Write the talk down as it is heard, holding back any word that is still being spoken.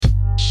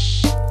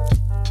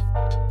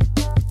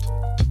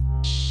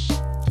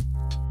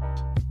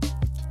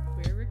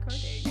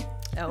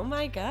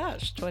my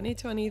gosh,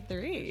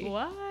 2023.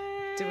 What?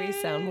 Do we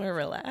sound more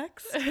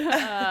relaxed?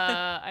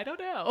 I don't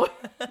know.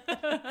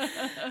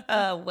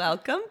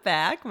 Welcome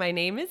back. My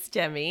name is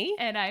Demi.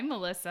 And I'm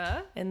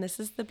Melissa. And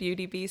this is the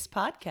Beauty Beast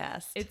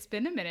podcast. It's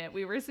been a minute.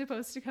 We were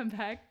supposed to come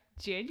back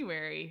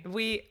January.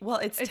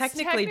 It's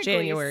technically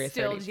January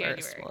 31st,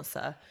 January.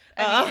 Melissa.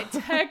 I mean,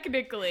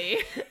 technically.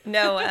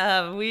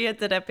 No, we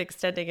ended up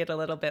extending it a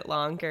little bit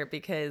longer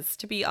because,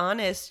 to be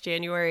honest,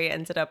 January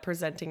ended up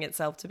presenting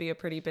itself to be a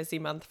pretty busy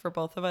month for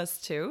both of us,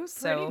 too.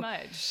 So Pretty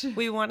much.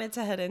 we wanted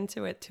to head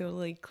into it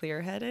totally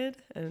clear-headed.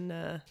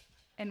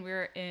 And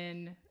we're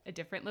in a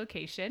different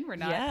location. We're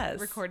not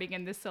recording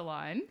in the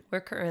salon.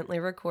 We're currently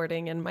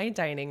recording in my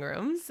dining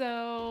room.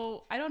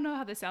 So I don't know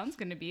how the sound's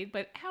going to be,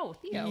 but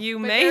Theo. You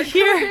but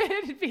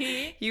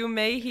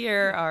may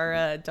hear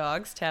our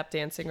dogs tap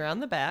dancing around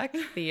the back.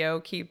 Theo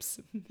keeps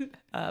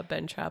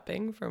bench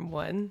hopping from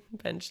one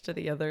bench to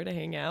the other to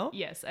hang out.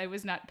 Yes, I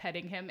was not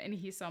petting him, and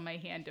he saw my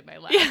hand in my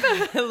lap.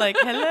 Yeah, like,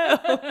 hello.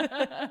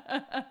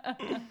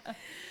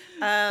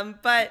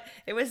 But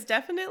it was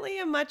definitely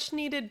a much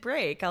needed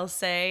break. I'll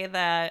say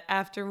that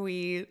after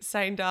we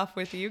signed off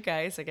with you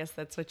guys, I guess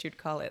that's what you'd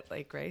call it,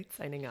 like, right?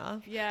 Signing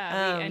off.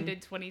 Yeah, we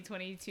ended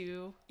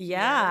 2022.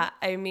 Yeah,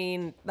 I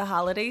mean, the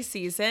holiday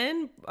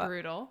season.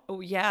 Brutal.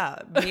 Oh, yeah.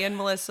 Me and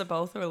Melissa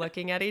both were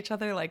looking at each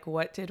other like,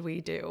 what did we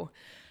do?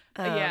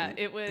 Yeah,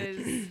 it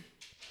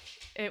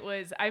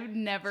was, I've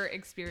never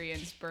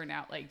experienced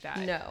burnout like that.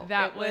 No.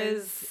 That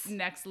was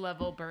next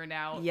level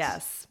burnout.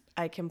 Yes.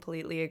 I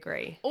completely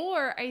agree.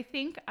 Or I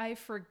think I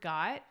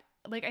forget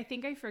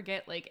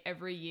like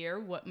every year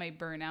what my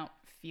burnout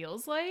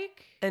feels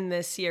like. And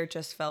this year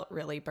just felt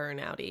really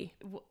burnouty.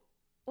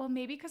 Well,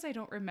 maybe because I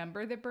don't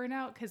remember the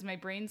burnout because my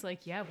brain's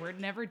like, yeah, we're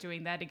never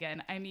doing that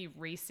again. I'm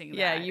erasing that.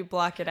 Yeah, you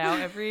block it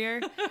out every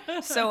year.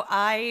 So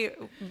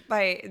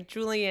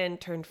Julian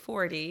turned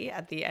 40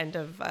 at the end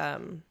of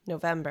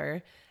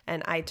November,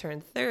 and I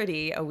turned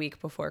 30 a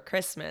week before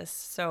Christmas.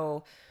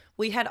 So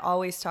we had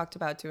always talked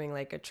about doing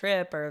like a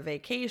trip or a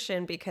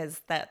vacation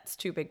because that's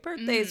two big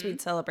birthdays. Mm-hmm.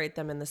 We'd celebrate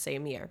them in the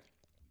same year.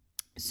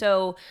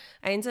 So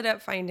I ended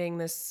up finding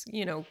this,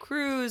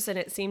 cruise, and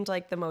it seemed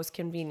like the most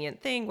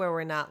convenient thing where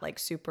we're not like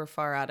super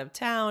far out of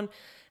town.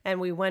 And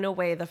we went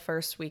away the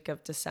first week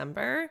of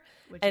December.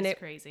 Which is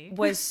crazy. It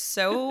was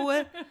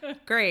so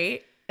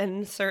great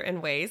in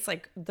certain ways,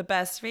 like the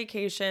best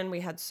vacation.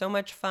 We had so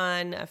much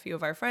fun. A few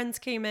of our friends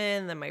came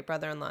in, then my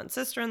brother-in-law and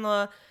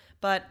sister-in-law.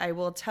 But I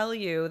will tell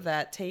you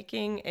that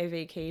taking a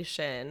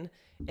vacation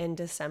in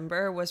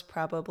December was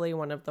probably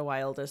one of the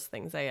wildest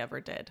things I ever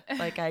did.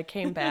 Like, I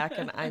came back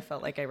and I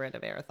felt like I ran a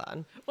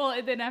marathon. Well,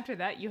 and then after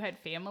that, you had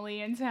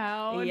family in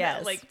town.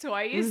 Yes. Like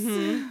twice.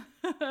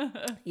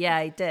 Mm-hmm. Yeah,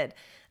 I did.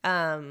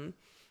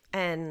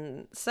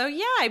 And so,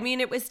 yeah, I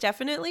mean, it was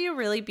definitely a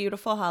really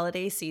beautiful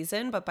holiday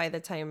season. But by the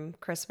time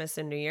Christmas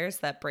and New Year's,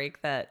 that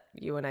break that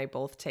you and I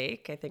both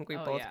take, I think we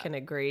both can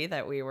agree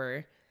that we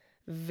were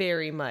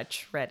very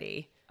much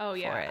ready. Oh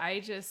yeah,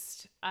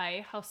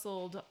 I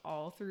hustled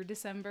all through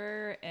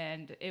December,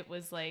 and it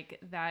was like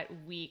that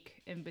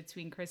week in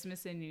between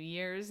Christmas and New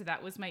Year's,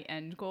 that was my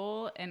end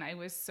goal, and I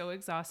was so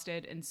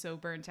exhausted and so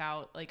burnt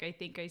out. Like, I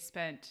think I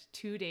spent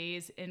 2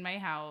 days in my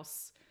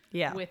house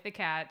with the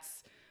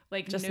cats.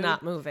 Like, just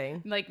not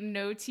moving. Like,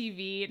 no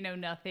TV, no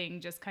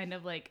nothing, just kind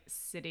of like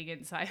sitting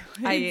in silence.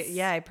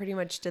 I pretty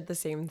much did the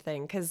same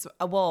thing because,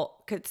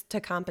 to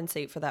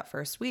compensate for that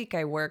first week,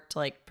 I worked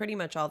like pretty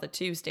much all the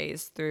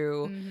Tuesdays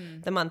through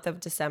the month of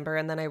December,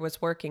 and then I was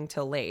working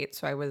till late.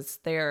 So I was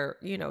there,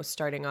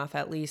 starting off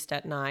at least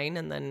at 9,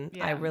 and then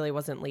I really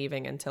wasn't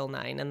leaving until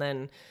 9. And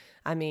then,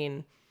 I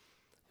mean,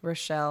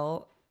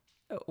 Rochelle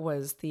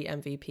was the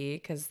MVP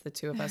because the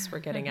two of us were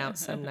getting out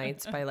some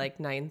nights by like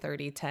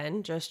 9:30,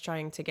 10, just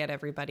trying to get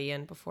everybody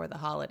in before the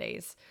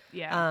holidays.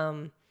 Yeah.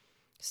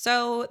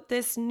 So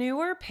this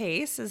newer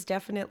pace is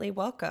definitely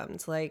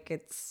welcomed. Like,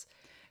 it's...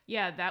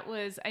 Yeah,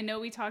 I know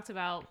we talked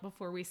about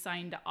before we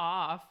signed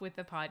off with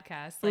the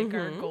podcast, like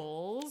our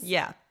goals.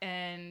 Yeah.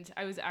 And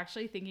I was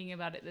actually thinking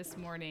about it this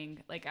morning,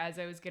 like as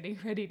I was getting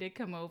ready to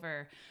come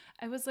over.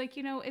 I was like,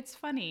 it's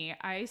funny.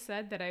 I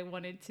said that I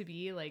wanted to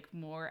be like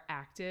more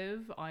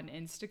active on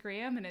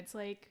Instagram, and it's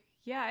like,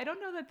 yeah, I don't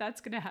know that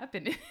that's going to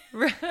happen.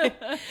 Right.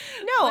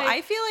 No,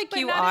 I feel like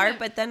you are,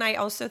 but then I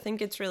also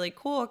think it's really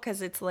cool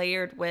because it's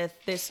layered with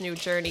this new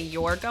journey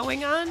you're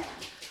going on.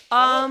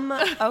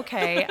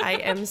 Okay, I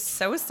am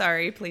so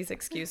sorry. Please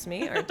excuse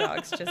me. Our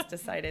dogs just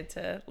decided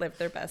to live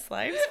their best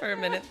lives for a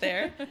minute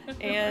there.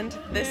 And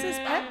this is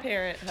pet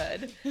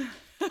parenthood.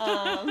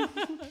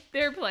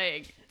 They're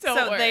playing.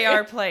 Don't worry. They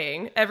are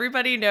playing.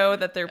 Everybody know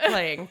that they're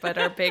playing, but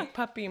our big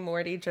puppy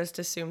Morty just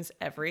assumes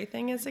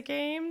everything is a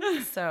game.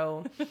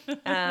 So,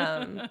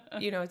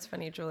 it's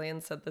funny. Julian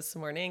said this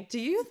morning,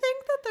 do you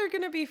think that they're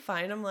going to be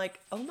fine? I'm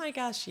like, oh my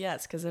gosh,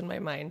 yes. Because in my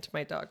mind,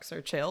 my dogs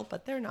are chill,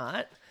 but they're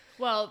not.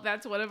 Well,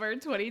 that's one of our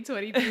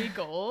 2023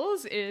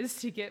 goals is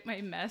to get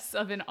my mess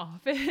of an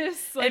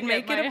office and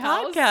make it a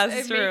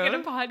podcast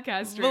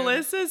room.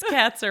 Melissa's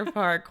cats are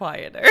far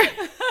quieter.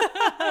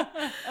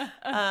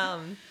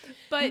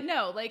 But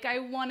no, like I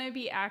want to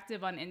be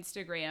active on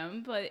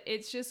Instagram, but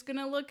it's just going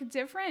to look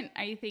different,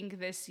 I think,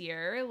 this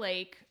year.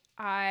 Like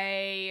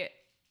I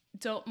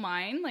don't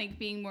mind like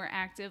being more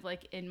active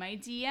like in my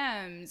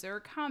DMs or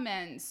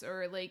comments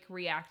or like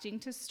reacting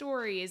to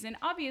stories and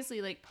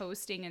obviously like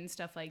posting and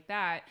stuff like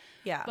that.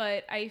 Yeah.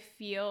 But I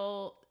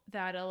feel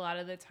that a lot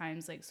of the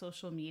times like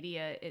social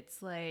media,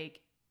 it's like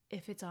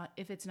if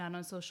it's not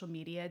on social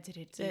media, did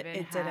it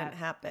didn't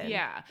happen.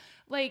 Yeah.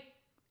 Like,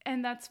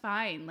 and that's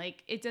fine.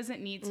 Like it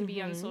doesn't need to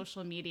be on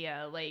social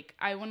media. Like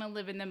I want to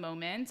live in the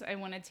moment. I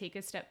want to take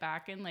a step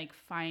back and like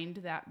find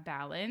that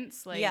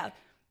balance. Like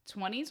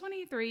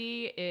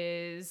 2023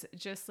 is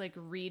just like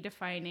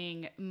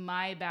redefining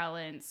my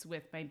balance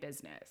with my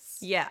business.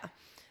 Yeah.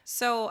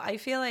 So I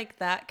feel like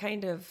that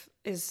kind of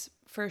is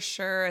for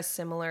sure a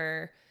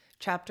similar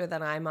chapter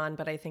that I'm on,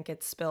 but I think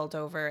it's spilled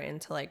over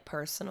into like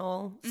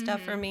personal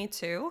stuff for me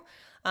too.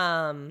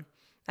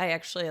 I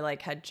actually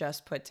like had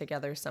just put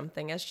together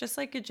something as just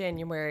like a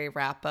January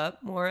wrap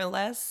up, more or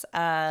less.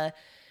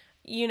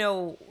 You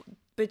know,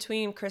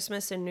 between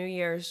Christmas and New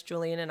Year's,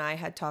 Julian and I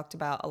had talked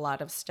about a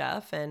lot of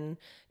stuff, and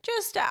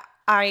just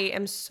I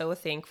am so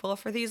thankful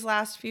for these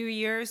last few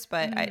years,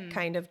 but I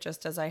kind of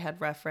just as I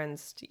had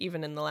referenced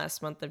even in the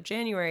last month of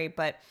January,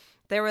 but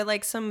there were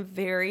like some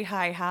very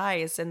high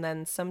highs and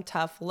then some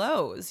tough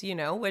lows, you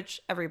know,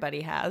 which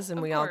everybody has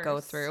and we all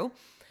go through.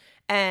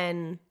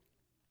 And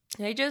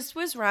I just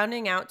was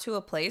rounding out to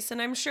a place,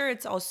 and I'm sure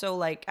it's also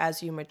like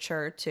as you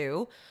mature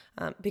too,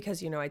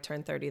 because, you know, I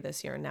turned 30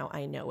 this year and now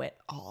I know it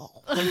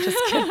all. I'm just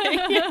kidding.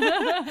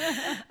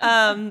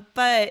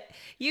 But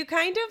you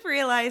kind of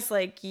realize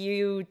like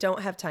you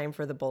don't have time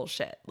for the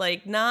bullshit.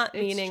 Like not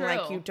meaning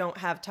like you don't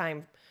have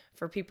time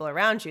for people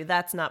around you.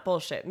 That's not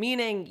bullshit.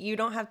 Meaning you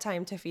don't have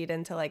time to feed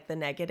into like the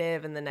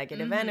negative and the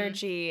negative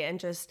energy and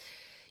just,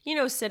 you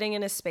know, sitting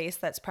in a space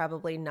that's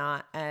probably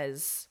not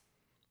as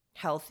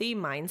healthy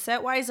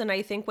mindset wise. And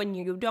I think when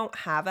you don't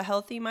have a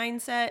healthy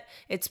mindset,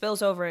 it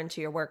spills over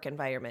into your work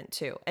environment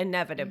too,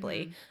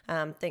 inevitably.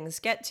 Things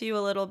get to you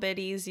a little bit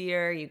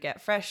easier. You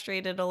get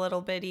frustrated a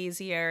little bit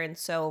easier. And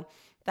so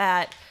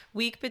that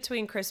week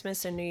between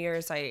Christmas and New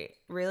Year's, I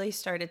really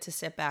started to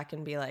sit back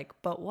and be like,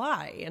 but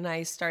why? And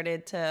I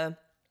started to,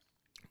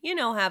 you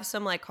know, have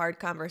some like hard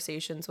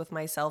conversations with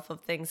myself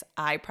of things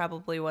I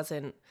probably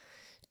wasn't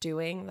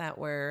doing that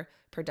were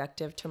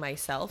productive to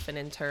myself and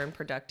in turn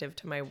productive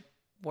to my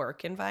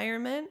work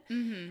environment.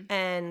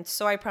 And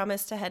so I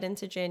promised to head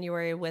into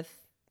January with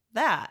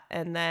that.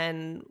 And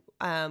then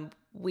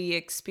we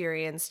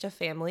experienced a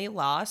family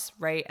loss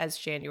right as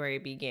January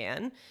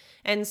began.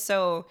 And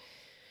so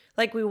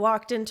like we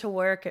walked into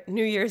work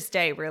New Year's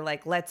Day, we're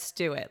like, let's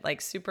do it.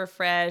 Like super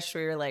fresh.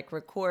 We were like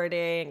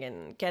recording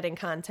and getting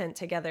content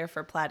together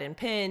for Plaid and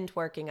Pinned,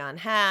 working on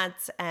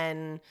hats.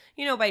 And,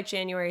 you know, by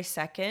January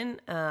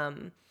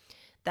 2nd,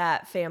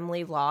 that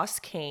family loss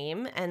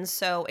came. And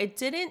so it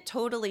didn't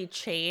totally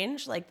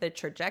change like the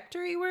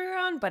trajectory we were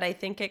on, but I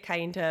think it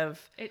kind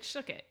of... It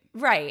shook it.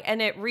 Right.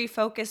 And it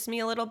refocused me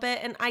a little bit.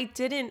 And I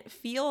didn't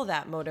feel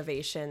that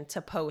motivation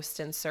to post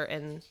in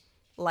certain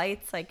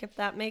lights, like if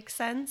that makes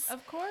sense.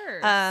 Of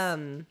course.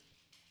 And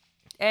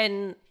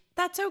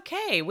that's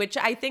okay, which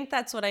I think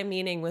that's what I'm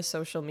meaning with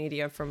social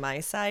media from my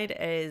side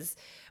is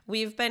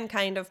we've been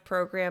kind of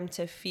programmed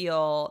to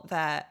feel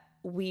that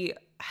we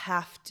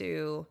have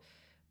to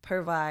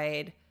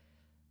provide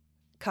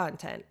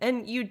content.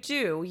 And you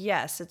do,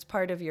 yes, it's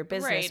part of your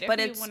business. Right, but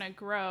if you want to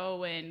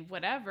grow and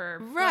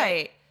whatever.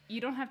 Right. You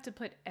don't have to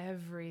put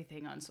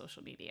everything on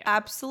social media.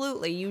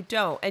 Absolutely, you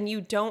don't. And you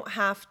don't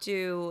have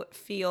to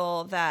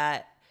feel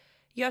that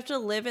you have to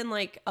live in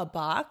like a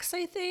box,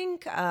 I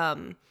think.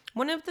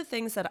 One of the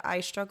things that I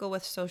struggle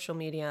with social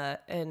media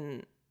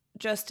and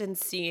just in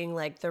seeing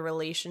like the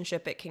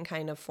relationship it can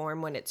kind of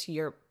form when it's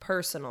your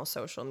personal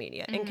social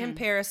media in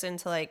comparison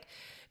to like,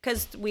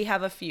 because we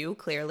have a few,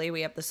 clearly.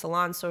 We have the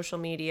salon social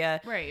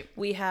media. Right.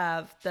 We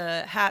have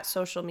the hat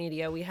social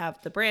media. We have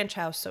the branch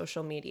house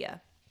social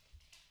media.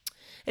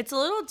 It's a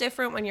little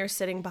different when you're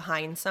sitting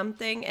behind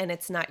something and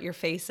it's not your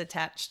face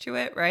attached to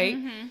it, right?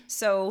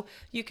 So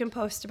you can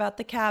post about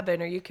the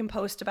cabin or you can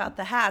post about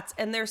the hats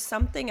and there's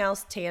something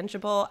else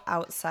tangible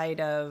outside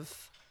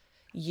of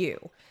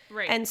you.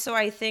 Right. And so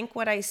I think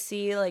what I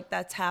see like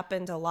that's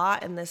happened a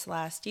lot in this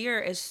last year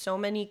is so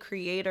many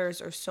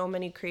creators or so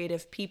many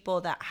creative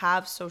people that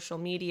have social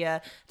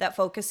media that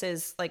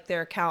focuses like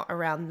their account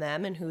around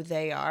them and who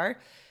they are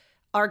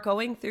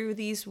going through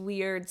these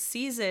weird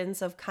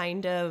seasons of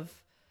kind of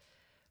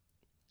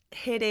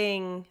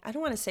hitting, I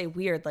don't want to say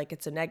weird like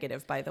it's a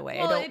negative, by the way.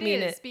 Well, I don't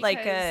mean it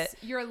like a...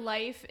 Your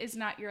life is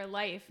not your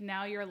life.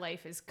 Now your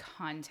life is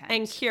content.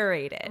 And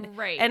curated.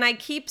 Right. And I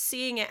keep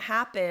seeing it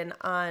happen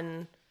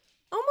on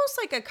almost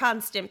like a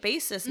constant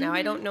basis now.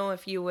 I don't know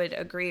if you would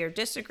agree or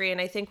disagree. And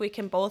I think we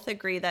can both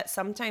agree that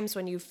sometimes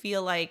when you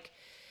feel like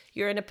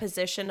you're in a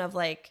position of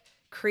like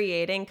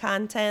creating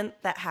content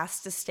that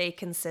has to stay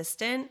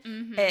consistent,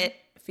 it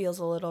feels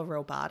a little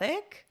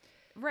robotic.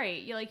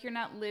 right. You're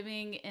not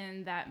living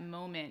in that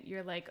moment.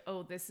 You're like,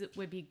 oh, this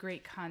would be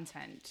great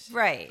content.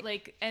 Right.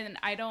 Like, and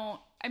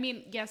I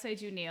mean, yes, I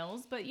do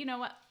nails, but you know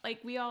what? Like,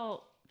 we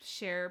all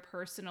share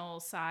personal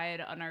side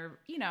on our,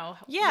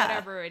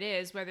 whatever it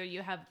is, whether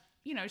you have,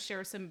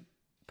 share some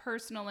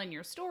personal in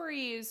your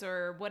stories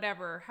or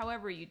whatever,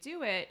 however you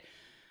do it.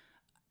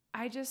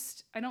 I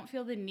don't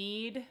feel the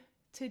need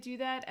to do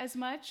that as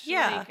much.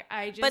 Yeah.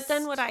 But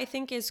then what I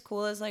think is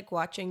cool is like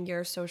watching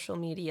your social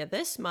media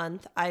this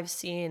month. I've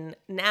seen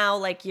now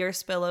like your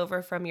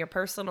spillover from your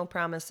personal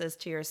promises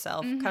to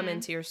yourself come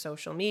into your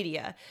social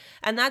media.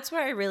 And that's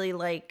where I really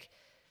like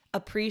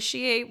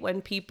appreciate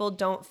when people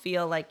don't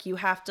feel like you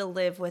have to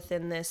live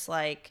within this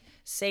like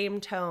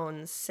same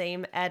tones,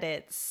 same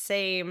edits,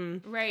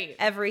 same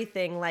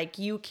everything. Like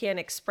you can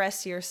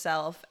express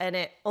yourself and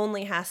it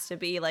only has to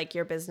be like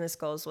your business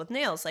goals with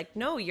nails. Like,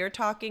 no, you're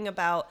talking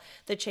about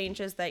the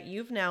changes that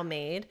you've now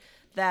made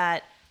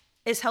that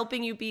is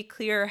helping you be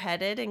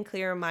clear-headed and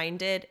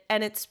clear-minded,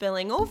 and it's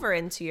spilling over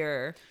into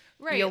your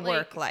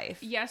work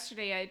life.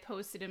 Yesterday I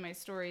posted in my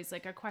stories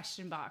like a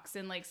question box,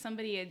 and like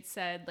somebody had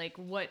said like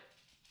what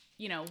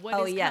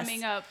is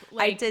coming up,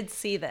 like, I did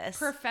see this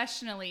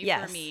professionally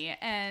for me.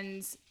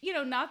 And,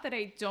 not that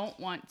I don't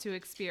want to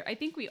experience, I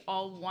think we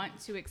all want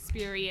to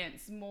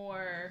experience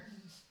more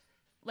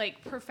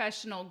like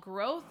professional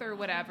growth or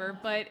whatever,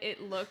 but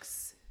it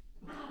looks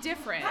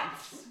different.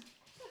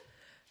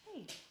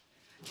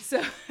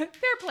 So they're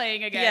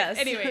playing again. Yes.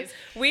 Anyways,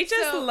 we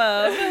just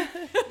love.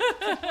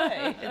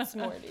 Hey, it's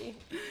Morty.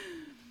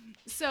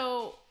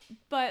 So,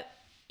 but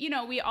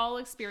we all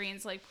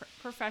experience like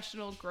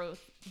professional growth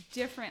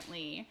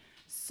differently.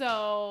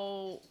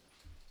 So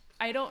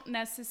I don't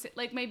necessarily,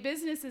 like, my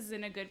business is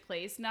in a good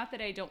place. Not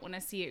that I don't want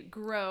to see it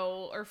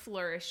grow or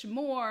flourish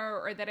more,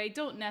 or that I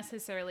don't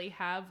necessarily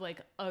have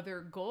like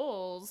other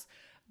goals.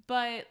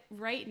 But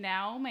right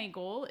now my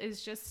goal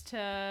is just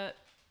to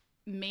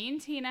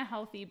maintain a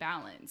healthy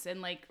balance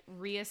and like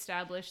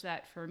reestablish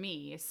that for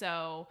me.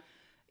 So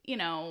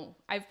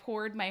I've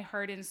poured my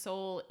heart and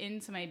soul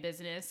into my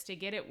business to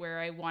get it where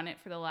I want it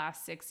for the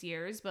last 6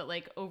 years. But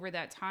like over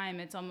that time,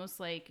 it's almost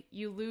like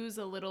you lose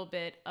a little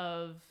bit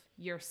of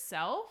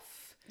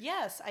yourself.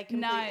 Yes, I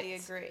completely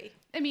agree.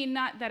 I mean,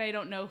 not that I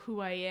don't know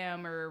who I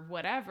am or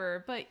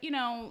whatever, but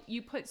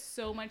you put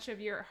so much of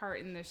your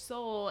heart and the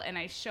soul, and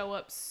I show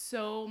up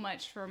so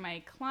much for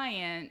my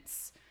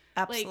clients.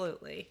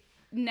 Absolutely. Like,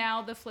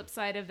 now the flip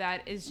side of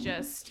that is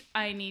just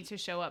I need to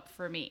show up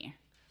for me.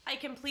 I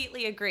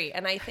completely agree.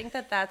 And I think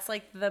that that's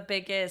like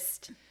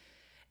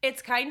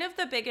it's kind of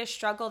the biggest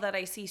struggle that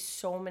I see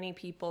so many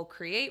people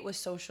create with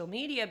social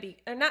media,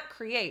 or not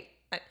create.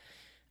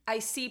 I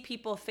see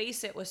people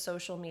face it with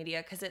social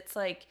media because it's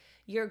like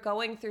you're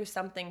going through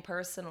something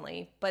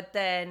personally, but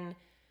then,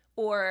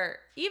 or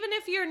even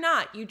if you're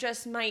not, you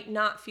just might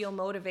not feel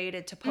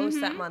motivated to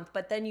post that month,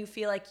 but then you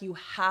feel like you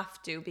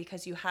have to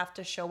because you have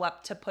to show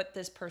up to put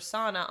this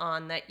persona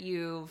on that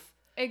you've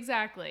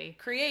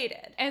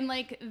created. And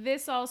like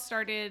this all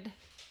started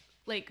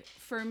like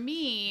for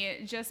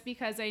me just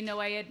because I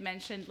know I had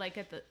mentioned like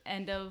at the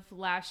end of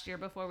last year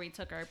before we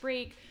took our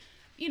break,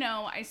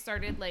 I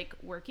started like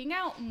working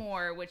out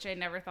more, which I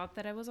never thought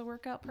that I was a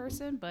workout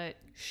person, but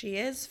she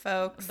is,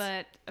 folks.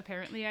 But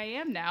apparently I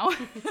am now.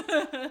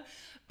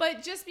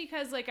 But just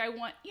because like I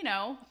want,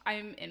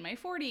 I'm in my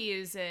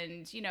 40s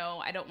and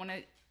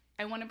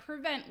I want to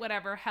prevent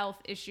whatever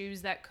health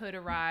issues that could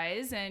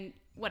arise and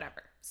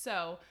whatever.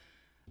 So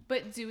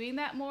but doing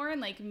that more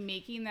and like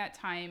making that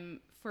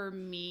time for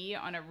me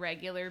on a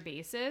regular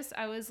basis,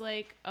 I was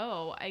like,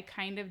 oh, I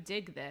kind of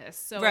dig this.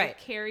 So I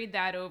carried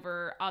that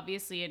over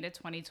obviously into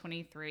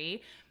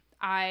 2023.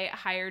 I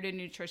hired a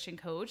nutrition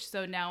coach.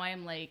 So now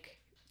I'm like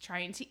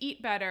trying to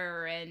eat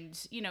better and,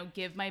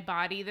 give my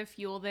body the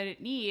fuel that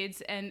it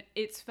needs. And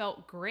it's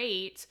felt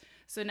great.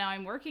 So now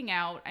I'm working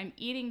out, I'm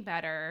eating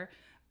better.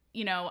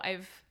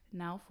 I've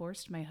now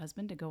forced my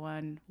husband to go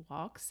on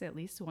walks at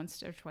least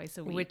once or twice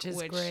a week, which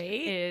is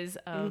great. Is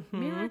a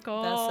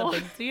miracle. That's a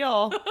big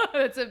deal.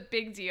 That's a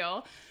big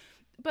deal.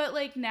 But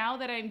like now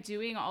that I'm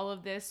doing all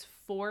of this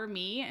for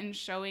me and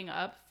showing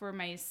up for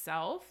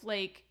myself,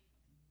 like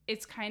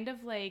it's kind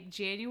of like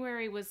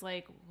January was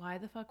like, why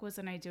the fuck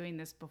wasn't I doing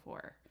this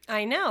before?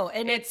 I know.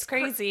 And it's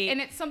crazy. And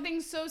it's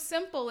something so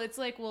simple. It's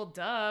like, well,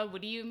 duh,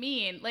 what do you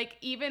mean? Like,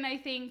 even I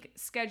think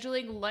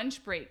scheduling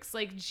lunch breaks,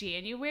 like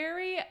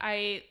January,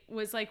 I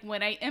was like,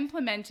 when I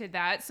implemented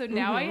that. So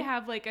now I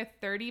have like a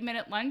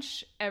 30-minute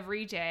lunch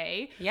every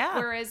day. Yeah.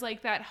 Whereas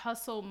like that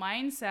hustle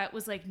mindset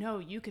was like, no,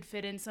 you could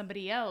fit in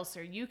somebody else,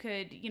 or you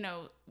could,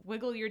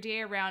 wiggle your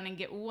day around and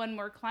get one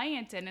more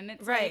client in. And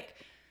it's like,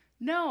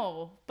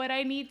 no, but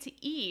I need to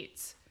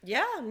eat.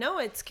 Yeah, no,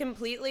 it's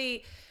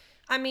completely,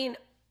 I mean,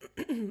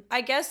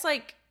 I guess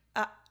like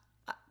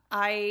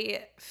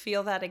I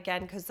feel that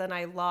again because then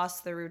I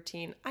lost the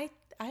routine. I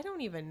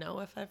don't even know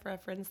if I've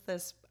referenced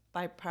this.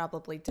 I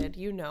probably did.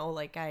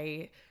 Like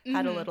I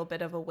had a little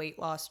bit of a weight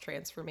loss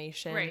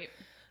transformation. Right.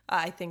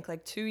 I think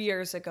like 2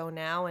 years ago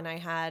now, and I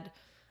had,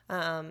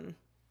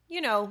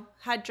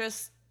 had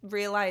just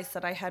realized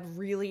that I had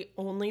really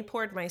only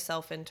poured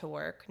myself into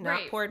work,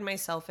 not poured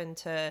myself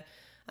into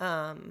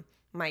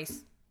my,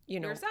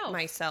 Yourself.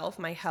 myself,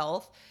 my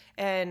health.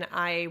 And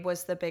I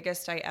was the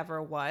biggest I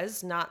ever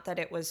was. Not that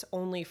it was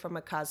only from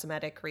a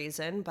cosmetic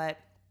reason, but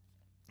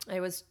I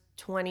was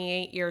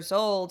 28 years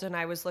old and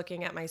I was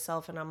looking at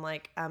myself and I'm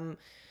like, I'm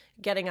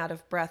getting out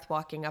of breath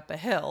walking up a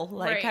hill.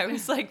 Like, I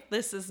was like,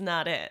 this is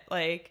not it.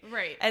 Like,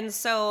 and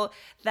so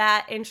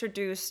that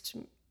introduced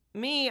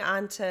me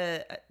onto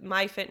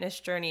my fitness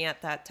journey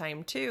at that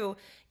time too.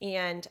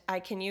 And I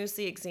can use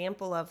the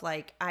example of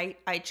like,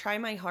 I try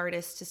my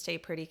hardest to stay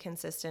pretty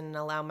consistent and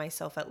allow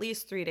myself at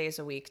least 3 days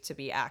a week to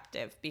be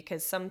active,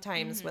 because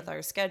sometimes with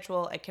our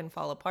schedule, it can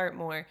fall apart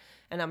more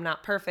and I'm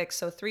not perfect.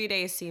 So 3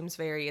 days seems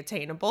very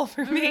attainable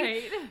for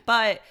me.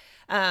 But,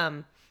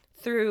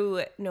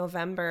 through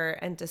November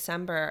and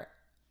December,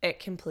 it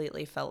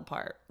completely fell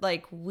apart.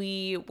 Like,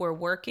 we were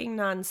working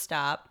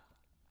nonstop.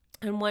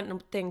 And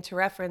one thing to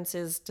reference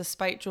is,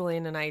 despite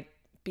Julian and I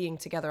being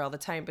together all the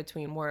time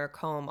between work,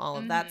 home, all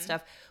of that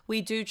stuff,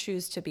 we do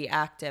choose to be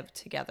active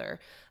together.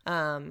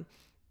 And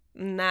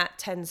that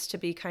tends to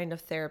be kind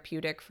of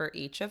therapeutic for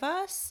each of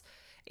us.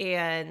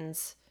 And,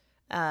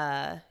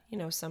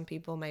 some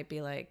people might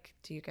be like,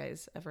 do you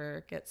guys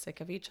ever get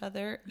sick of each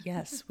other?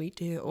 Yes, we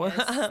do.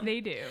 Yes,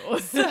 they do.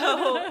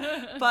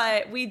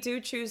 But we do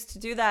choose to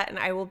do that. And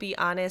I will be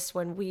honest,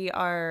 when we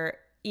are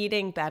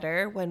eating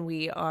better, when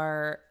we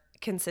are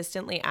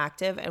consistently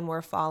active and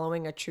we're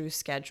following a true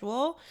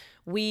schedule,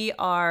 we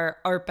are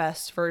our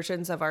best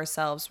versions of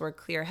ourselves. We're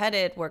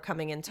clear-headed, we're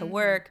coming into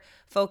work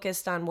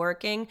focused on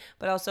working,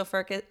 but also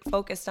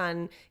focused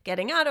on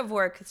getting out of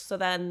work, so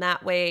then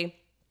that way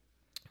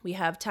we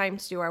have time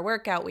to do our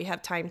workout, we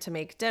have time to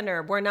make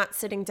dinner, we're not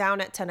sitting down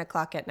at 10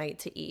 o'clock at night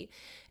to eat.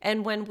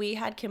 And when we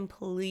had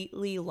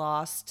completely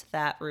lost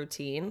that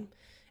routine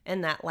in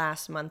that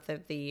last month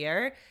of the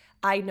year,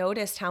 I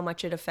noticed how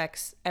much it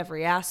affects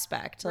every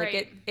aspect.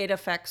 Like, it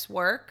affects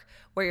work,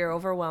 where you're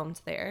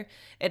overwhelmed there.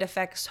 It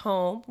affects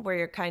home, where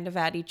you're kind of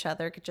at each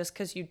other just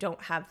because you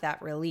don't have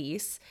that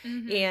release.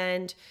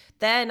 And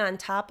then on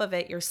top of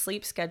it, your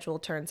sleep schedule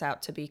turns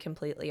out to be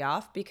completely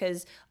off,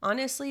 because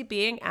honestly,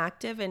 being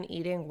active and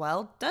eating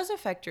well does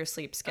affect your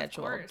sleep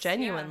schedule,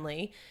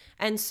 genuinely.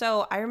 And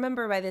so I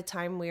remember by the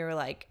time we were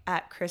like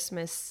at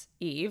Christmas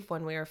Eve,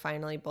 when we were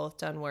finally both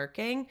done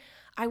working,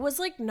 I was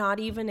like not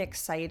even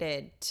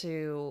excited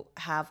to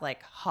have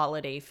like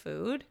holiday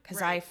food,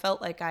 because I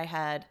felt like I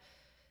had,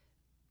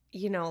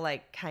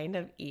 like kind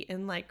of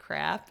eaten like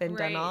crap and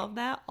done all of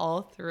that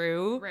all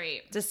through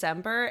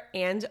December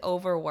and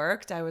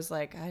overworked. I was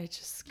like, I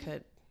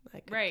could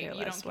care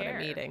less what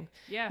I'm eating.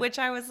 Which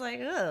I was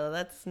like, oh,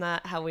 that's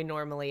not how we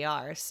normally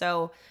are.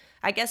 So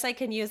I guess I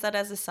can use that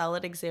as a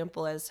solid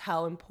example as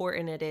how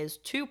important it is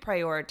to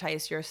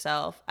prioritize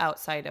yourself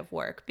outside of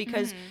work,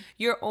 because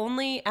you're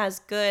only as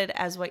good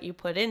as what you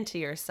put into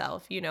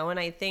yourself, and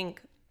I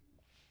think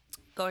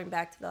going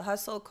back to the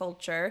hustle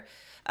culture,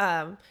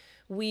 I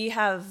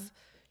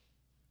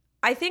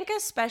think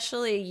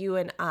especially you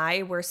and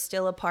I were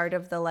still a part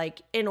of the,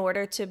 like, in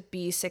order to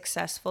be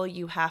successful,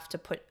 you have to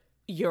put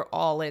your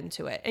all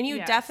into it. And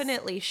you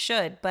definitely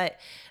should. But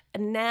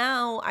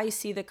now I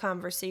see the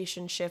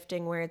conversation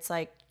shifting where it's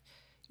like,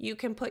 you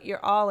can put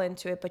your all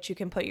into it, but you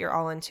can put your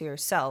all into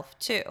yourself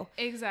too.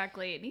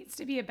 Exactly. It needs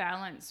to be a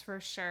balance for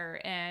sure.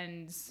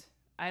 And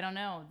I don't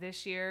know,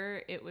 this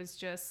year it was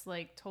just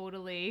like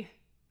totally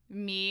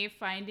me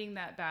finding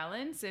that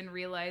balance and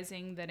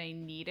realizing that I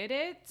needed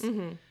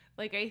it.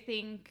 Like, I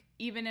think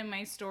even in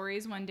my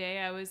stories one day,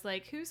 I was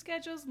like, who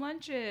schedules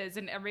lunches?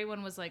 And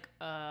everyone was like,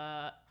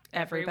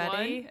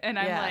 everybody. And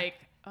I'm like,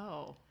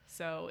 oh,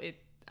 so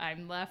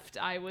I'm left.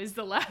 I was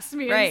the last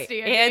man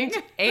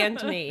standing.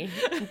 And me,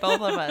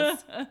 both of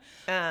us.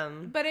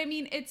 But I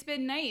mean, it's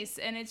been nice.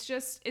 And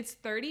it's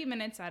 30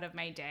 minutes out of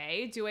my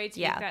day. Do I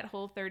take that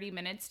whole 30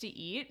 minutes to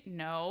eat?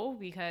 No,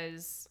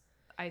 because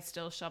I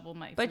still shovel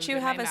my food But you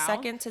have a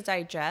second to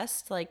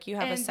digest. Like, you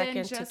have a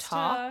second to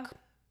talk.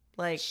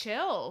 Like,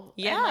 chill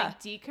and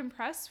like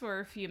decompress for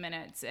a few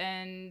minutes,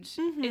 and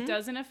it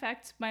doesn't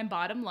affect my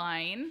bottom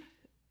line,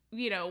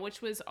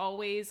 which was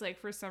always like,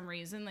 for some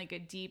reason, like a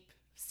deep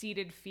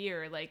seated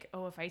fear, like,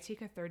 oh, if I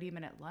take a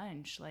 30-minute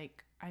lunch,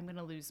 like, I'm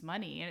gonna lose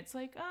money. And it's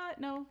like,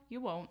 no, you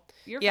won't,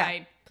 you're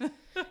fine.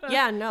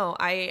 No,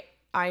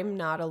 I'm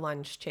not a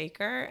lunch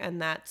taker,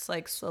 and that's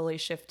like slowly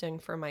shifting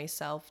for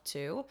myself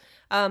too.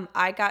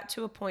 I got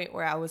to a point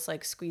where I was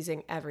like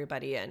squeezing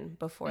everybody in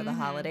before the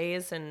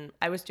holidays, and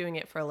I was doing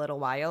it for a little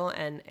while,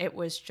 and it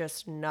was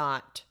just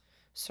not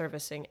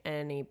servicing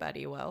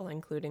anybody well,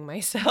 including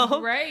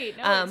myself. Right.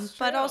 No, it's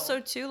true. But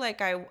also too,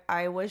 like,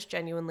 I was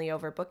genuinely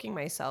overbooking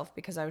myself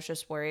because I was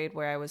just worried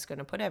where I was going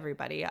to put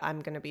everybody.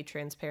 I'm going to be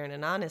transparent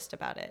and honest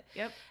about it.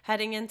 Yep.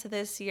 Heading into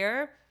this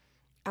year,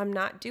 I'm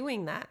not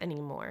doing that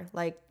anymore.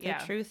 Like, the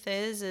truth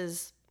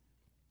is,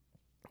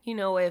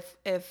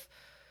 if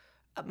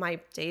my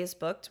day is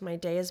booked, my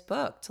day is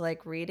booked.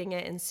 Like, reading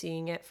it and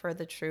seeing it for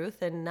the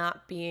truth and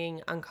not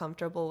being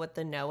uncomfortable with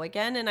the no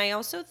again. And I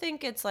also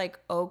think it's like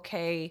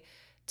okay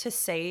to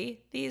say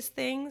these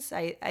things.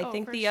 I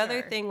think the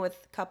other thing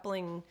with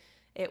coupling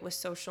it with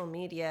social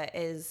media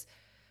is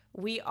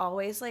we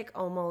always like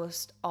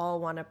almost all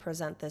want to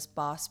present this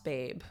boss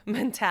babe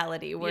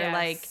mentality where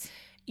like,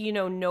 you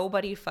know,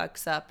 nobody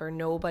fucks up or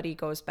nobody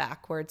goes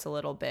backwards a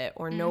little bit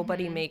or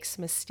nobody makes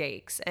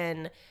mistakes.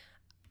 And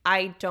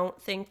I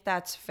don't think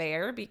that's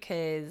fair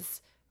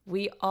because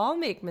we all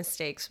make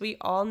mistakes. We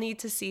all need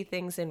to see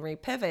things and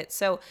repivot.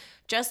 So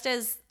just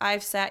as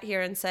I've sat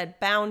here and said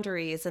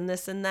boundaries and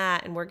this and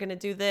that, and we're going to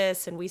do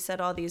this, and we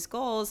set all these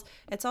goals,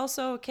 it's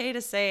also okay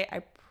to say,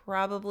 I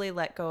probably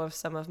let go of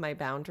some of my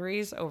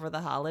boundaries over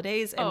the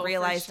holidays and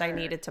realized I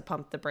needed to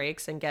pump the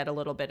brakes and get a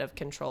little bit of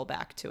control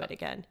back to it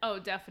again. Oh,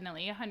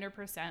 definitely.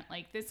 100%.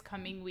 Like this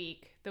coming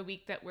week, the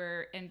week that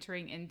we're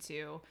entering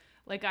into,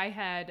 like I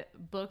had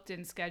booked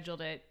and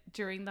scheduled it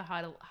during the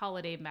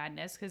holiday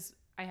madness because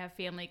I have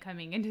family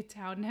coming into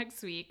town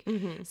next week.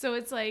 So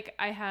it's like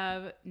I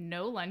have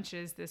no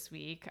lunches this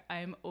week.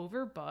 I'm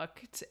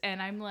overbooked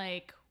and I'm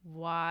like,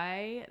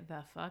 why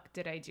the fuck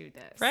did I do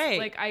this? Right.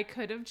 Like I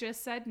could have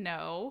just said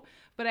no,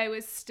 but I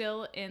was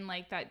still in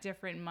like that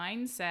different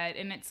mindset.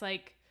 And it's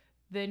like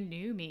the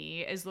new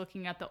me is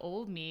looking at the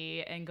old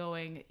me and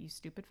going, you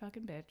stupid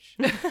fucking bitch.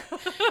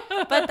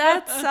 But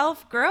that's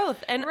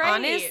self-growth. And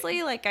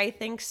honestly, like I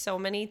think so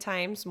many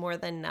times more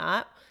than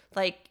not,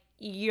 like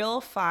you'll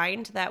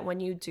find that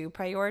when you do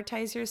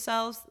prioritize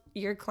yourselves,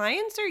 your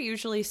clients are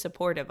usually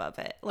supportive of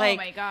it. Like,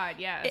 oh my God,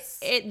 yes.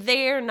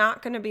 They're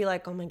not going to be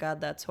like, oh my God,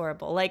 that's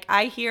horrible. Like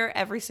I hear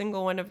every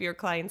single one of your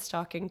clients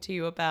talking to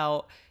you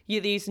about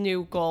these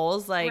new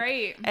goals,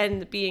 like,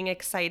 and being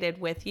excited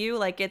with you.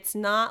 Like, it's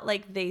not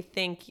like they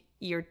think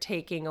you're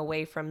taking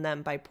away from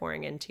them by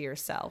pouring into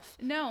yourself.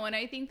 No, and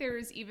I think there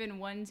was even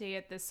one day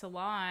at the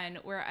salon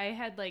where I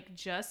had like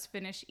just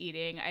finished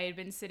eating. I had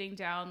been sitting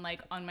down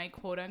like on my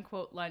quote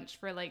unquote lunch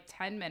for like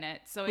 10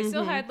 minutes. So I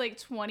still had like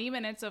 20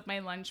 minutes of my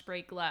lunch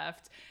break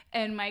left.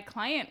 And my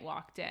client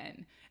walked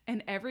in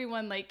and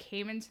everyone like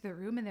came into the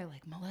room and they're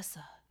like,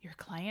 Melissa, your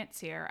client's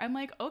here. I'm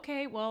like,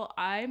 okay, well,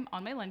 I'm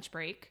on my lunch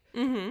break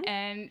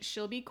and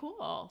she'll be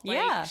cool.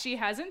 Like, she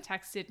hasn't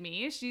texted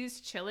me. She's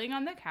chilling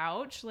on the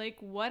couch, like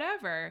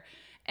whatever.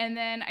 And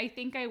then I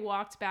think I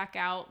walked back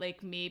out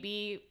like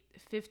maybe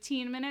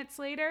 15 minutes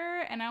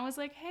later and I was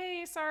like,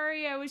 hey,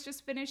 sorry, I was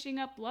just finishing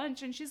up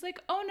lunch. And she's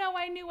like, oh no,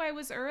 I knew I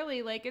was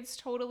early. Like, it's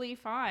totally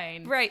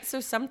fine. Right.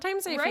 So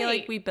sometimes I feel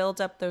like we build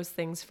up those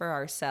things for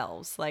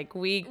ourselves. Like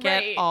we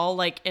get all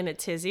like in a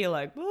tizzy,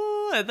 like,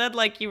 ooh, and then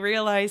like you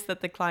realize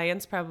that the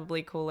client's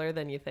probably cooler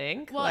than you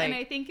think. Well, like, and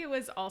I think it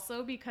was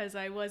also because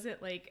I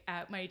wasn't like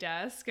at my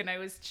desk and I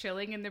was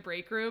chilling in the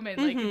break room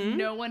and like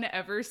no one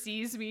ever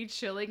sees me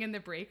chilling in the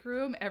break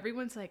room.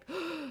 Everyone's like,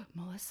 oh,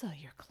 Melissa,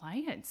 your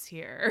client's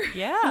here.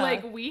 Yeah.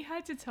 Like we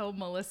had to tell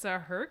Melissa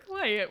her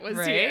client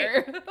was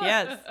here.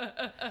 Yes.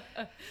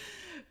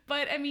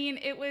 But I mean,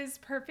 it was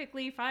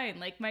perfectly fine.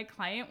 Like my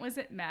client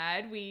wasn't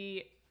mad.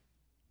 They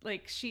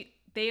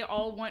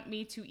all want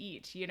me to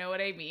eat. You know what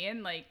I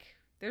mean? Like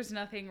there's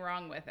nothing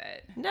wrong with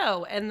it.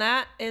 No. And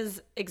that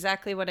is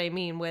exactly what I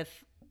mean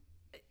with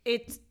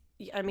it's,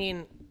 I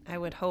mean, I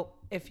would hope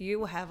if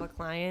you have a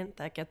client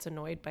that gets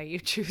annoyed by you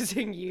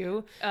choosing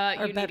you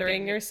or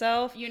bettering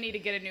yourself, you need to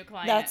get a new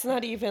client. That's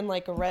not even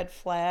like a red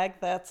flag.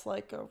 That's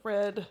like a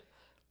red,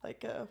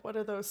 like what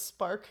are those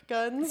spark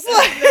guns?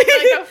 Like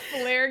a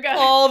flare gun.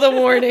 All the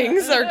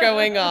warnings are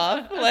going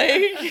off.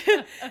 Like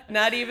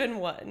not even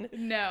one.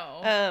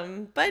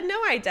 No. But no,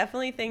 I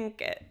definitely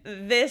think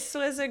this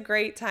was a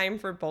great time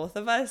for both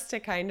of us to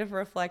kind of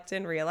reflect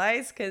and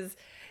realize because,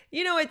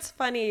 you know, it's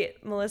funny,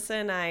 Melissa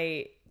and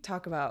I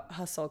talk about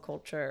hustle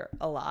culture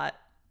a lot.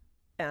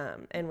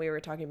 And we were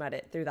talking about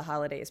it through the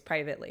holidays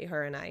privately,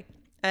 her and I.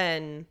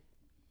 And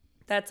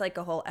that's like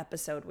a whole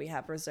episode we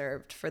have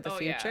reserved for the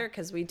future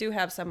because we do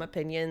have some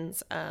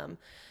opinions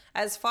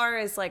as far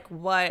as like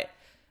what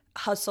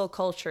hustle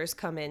cultures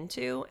come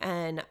into.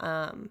 And,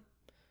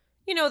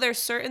 you know, there's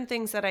certain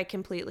things that I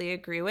completely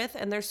agree with.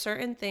 And there's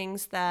certain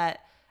things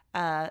that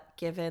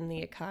given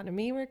the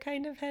economy we're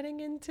kind of heading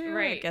into,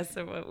 I guess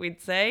is what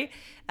we'd say.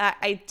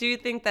 I do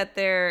think that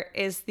there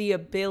is the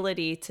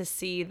ability to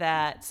see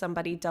that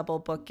somebody double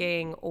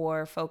booking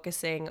or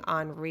focusing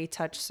on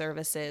retouch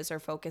services or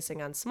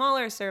focusing on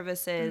smaller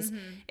services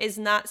is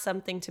not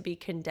something to be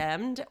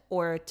condemned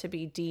or to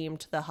be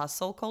deemed the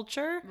hustle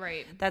culture.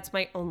 Right. That's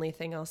my only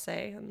thing I'll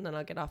say, and then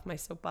I'll get off my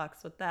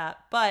soapbox with that.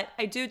 But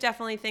I do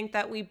definitely think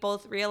that we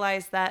both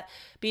realize that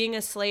being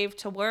a slave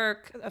to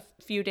work a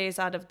few days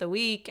out of the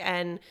week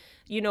and,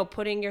 you know,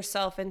 putting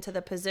yourself into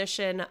the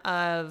position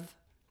of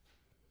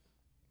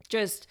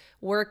just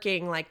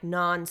working like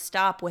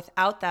nonstop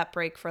without that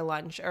break for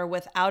lunch or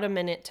without a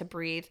minute to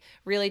breathe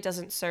really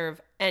doesn't serve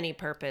any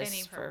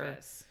purpose.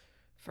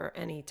 For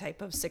any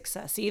type of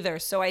success either.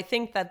 So I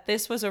think that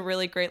this was a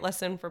really great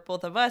lesson for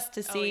both of us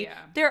to see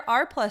there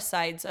are plus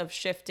sides of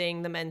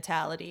shifting the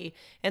mentality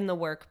and the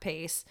work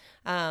pace,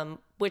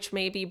 which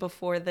maybe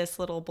before this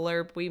little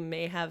blurb, we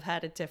may have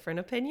had a different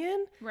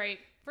opinion. Right.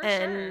 For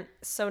and sure.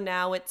 so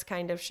now it's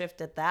kind of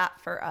shifted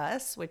that for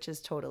us, which is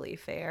totally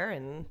fair.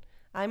 And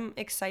I'm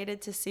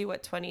excited to see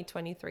what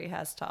 2023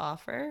 has to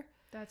offer.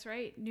 That's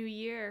right. New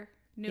year.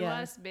 New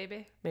Yeah. us,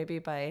 baby. Maybe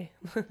by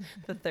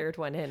the third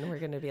one in, we're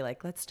going to be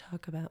like, let's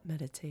talk about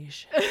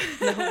meditation.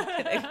 No,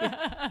 I'm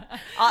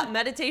kidding.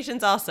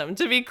 Meditation's awesome.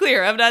 To be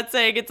clear, I'm not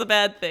saying it's a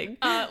bad thing.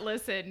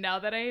 Listen, now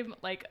that I'm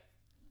like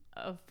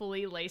a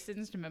fully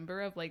licensed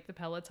member of like the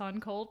Peloton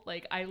cult,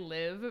 like I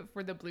live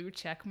for the blue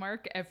check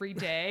mark every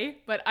day,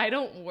 but I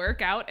don't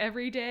work out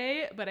every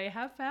day. But I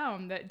have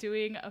found that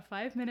doing a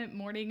 5-minute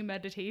morning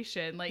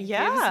meditation like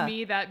gives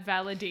me that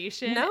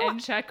validation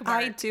and check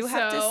mark. I do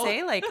have to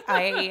say, like,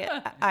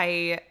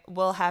 I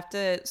will have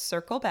to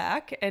circle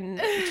back and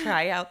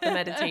try out the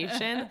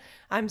meditation.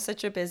 I'm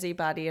such a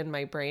busybody in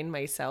my brain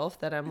myself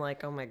that I'm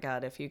like, oh my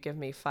God, if you give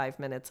me 5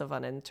 minutes of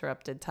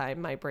uninterrupted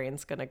time, my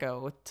brain's going to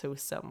go to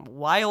some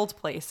wild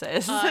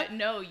places.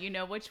 No, you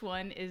know which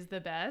one is the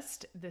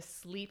best? The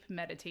sleep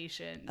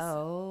meditations.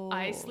 Oh.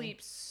 I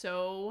sleep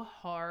so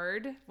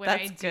hard when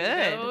That's I do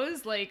good.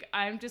 those. Like,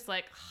 I'm just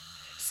like,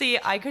 See,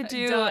 I could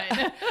do done.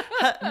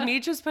 me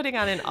just putting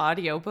on an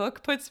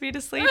audiobook puts me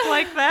to sleep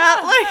like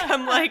that. Like,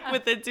 I'm like,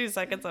 within 2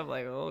 seconds, I'm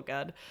like, oh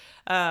God.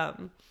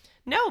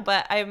 No,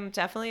 but I'm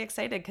definitely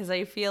excited because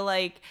I feel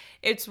like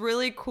it's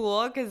really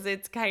cool because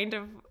it's kind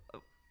of,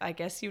 I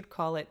guess you'd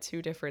call it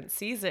 2 different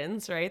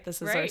seasons, right?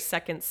 This is our Right.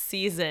 second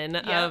season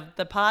of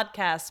the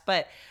podcast,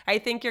 but I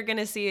think you're going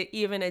to see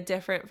even a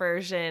different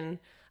version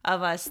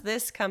of us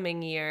this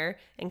coming year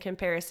in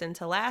comparison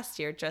to last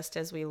year, just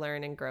as we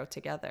learn and grow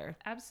together.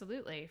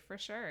 Absolutely, for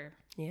sure.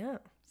 Yeah.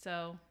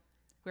 So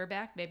we're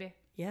back, baby.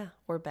 Yeah,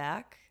 we're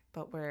back,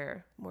 but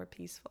we're more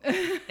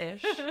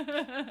peaceful-ish,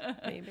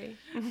 maybe.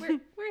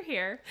 We're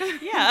here.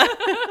 Yeah.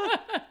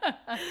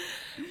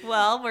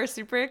 Well, we're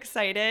super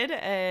excited.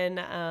 And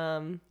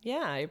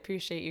yeah, I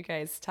appreciate you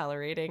guys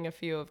tolerating a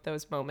few of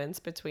those moments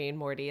between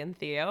Morty and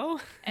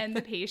Theo. And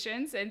the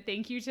patience. And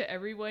thank you to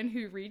everyone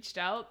who reached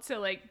out to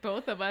like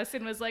both of us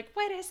and was like,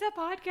 when is the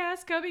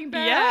podcast coming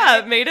back? Yeah,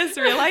 it made us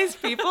realize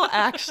people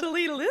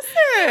actually listen.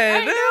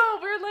 I know.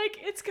 We're like,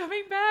 it's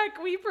coming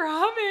back. We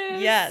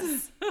promise.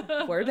 Yes,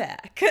 we're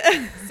back.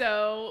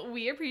 So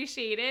we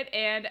appreciate it.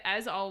 And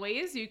as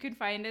always, you can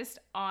find us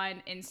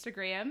on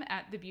Instagram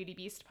at The Beauty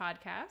Beast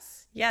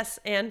Podcast. Yes,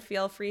 and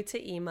feel free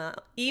to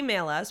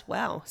email us.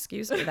 Wow,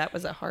 excuse me, that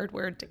was a hard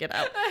word to get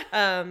out.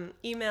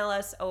 Email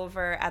us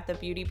over at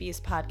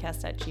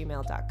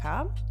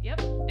thebeautybeastpodcast@gmail.com. Yep.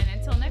 And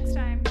until next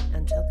time.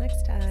 Until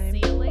next time. See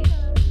you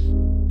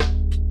later.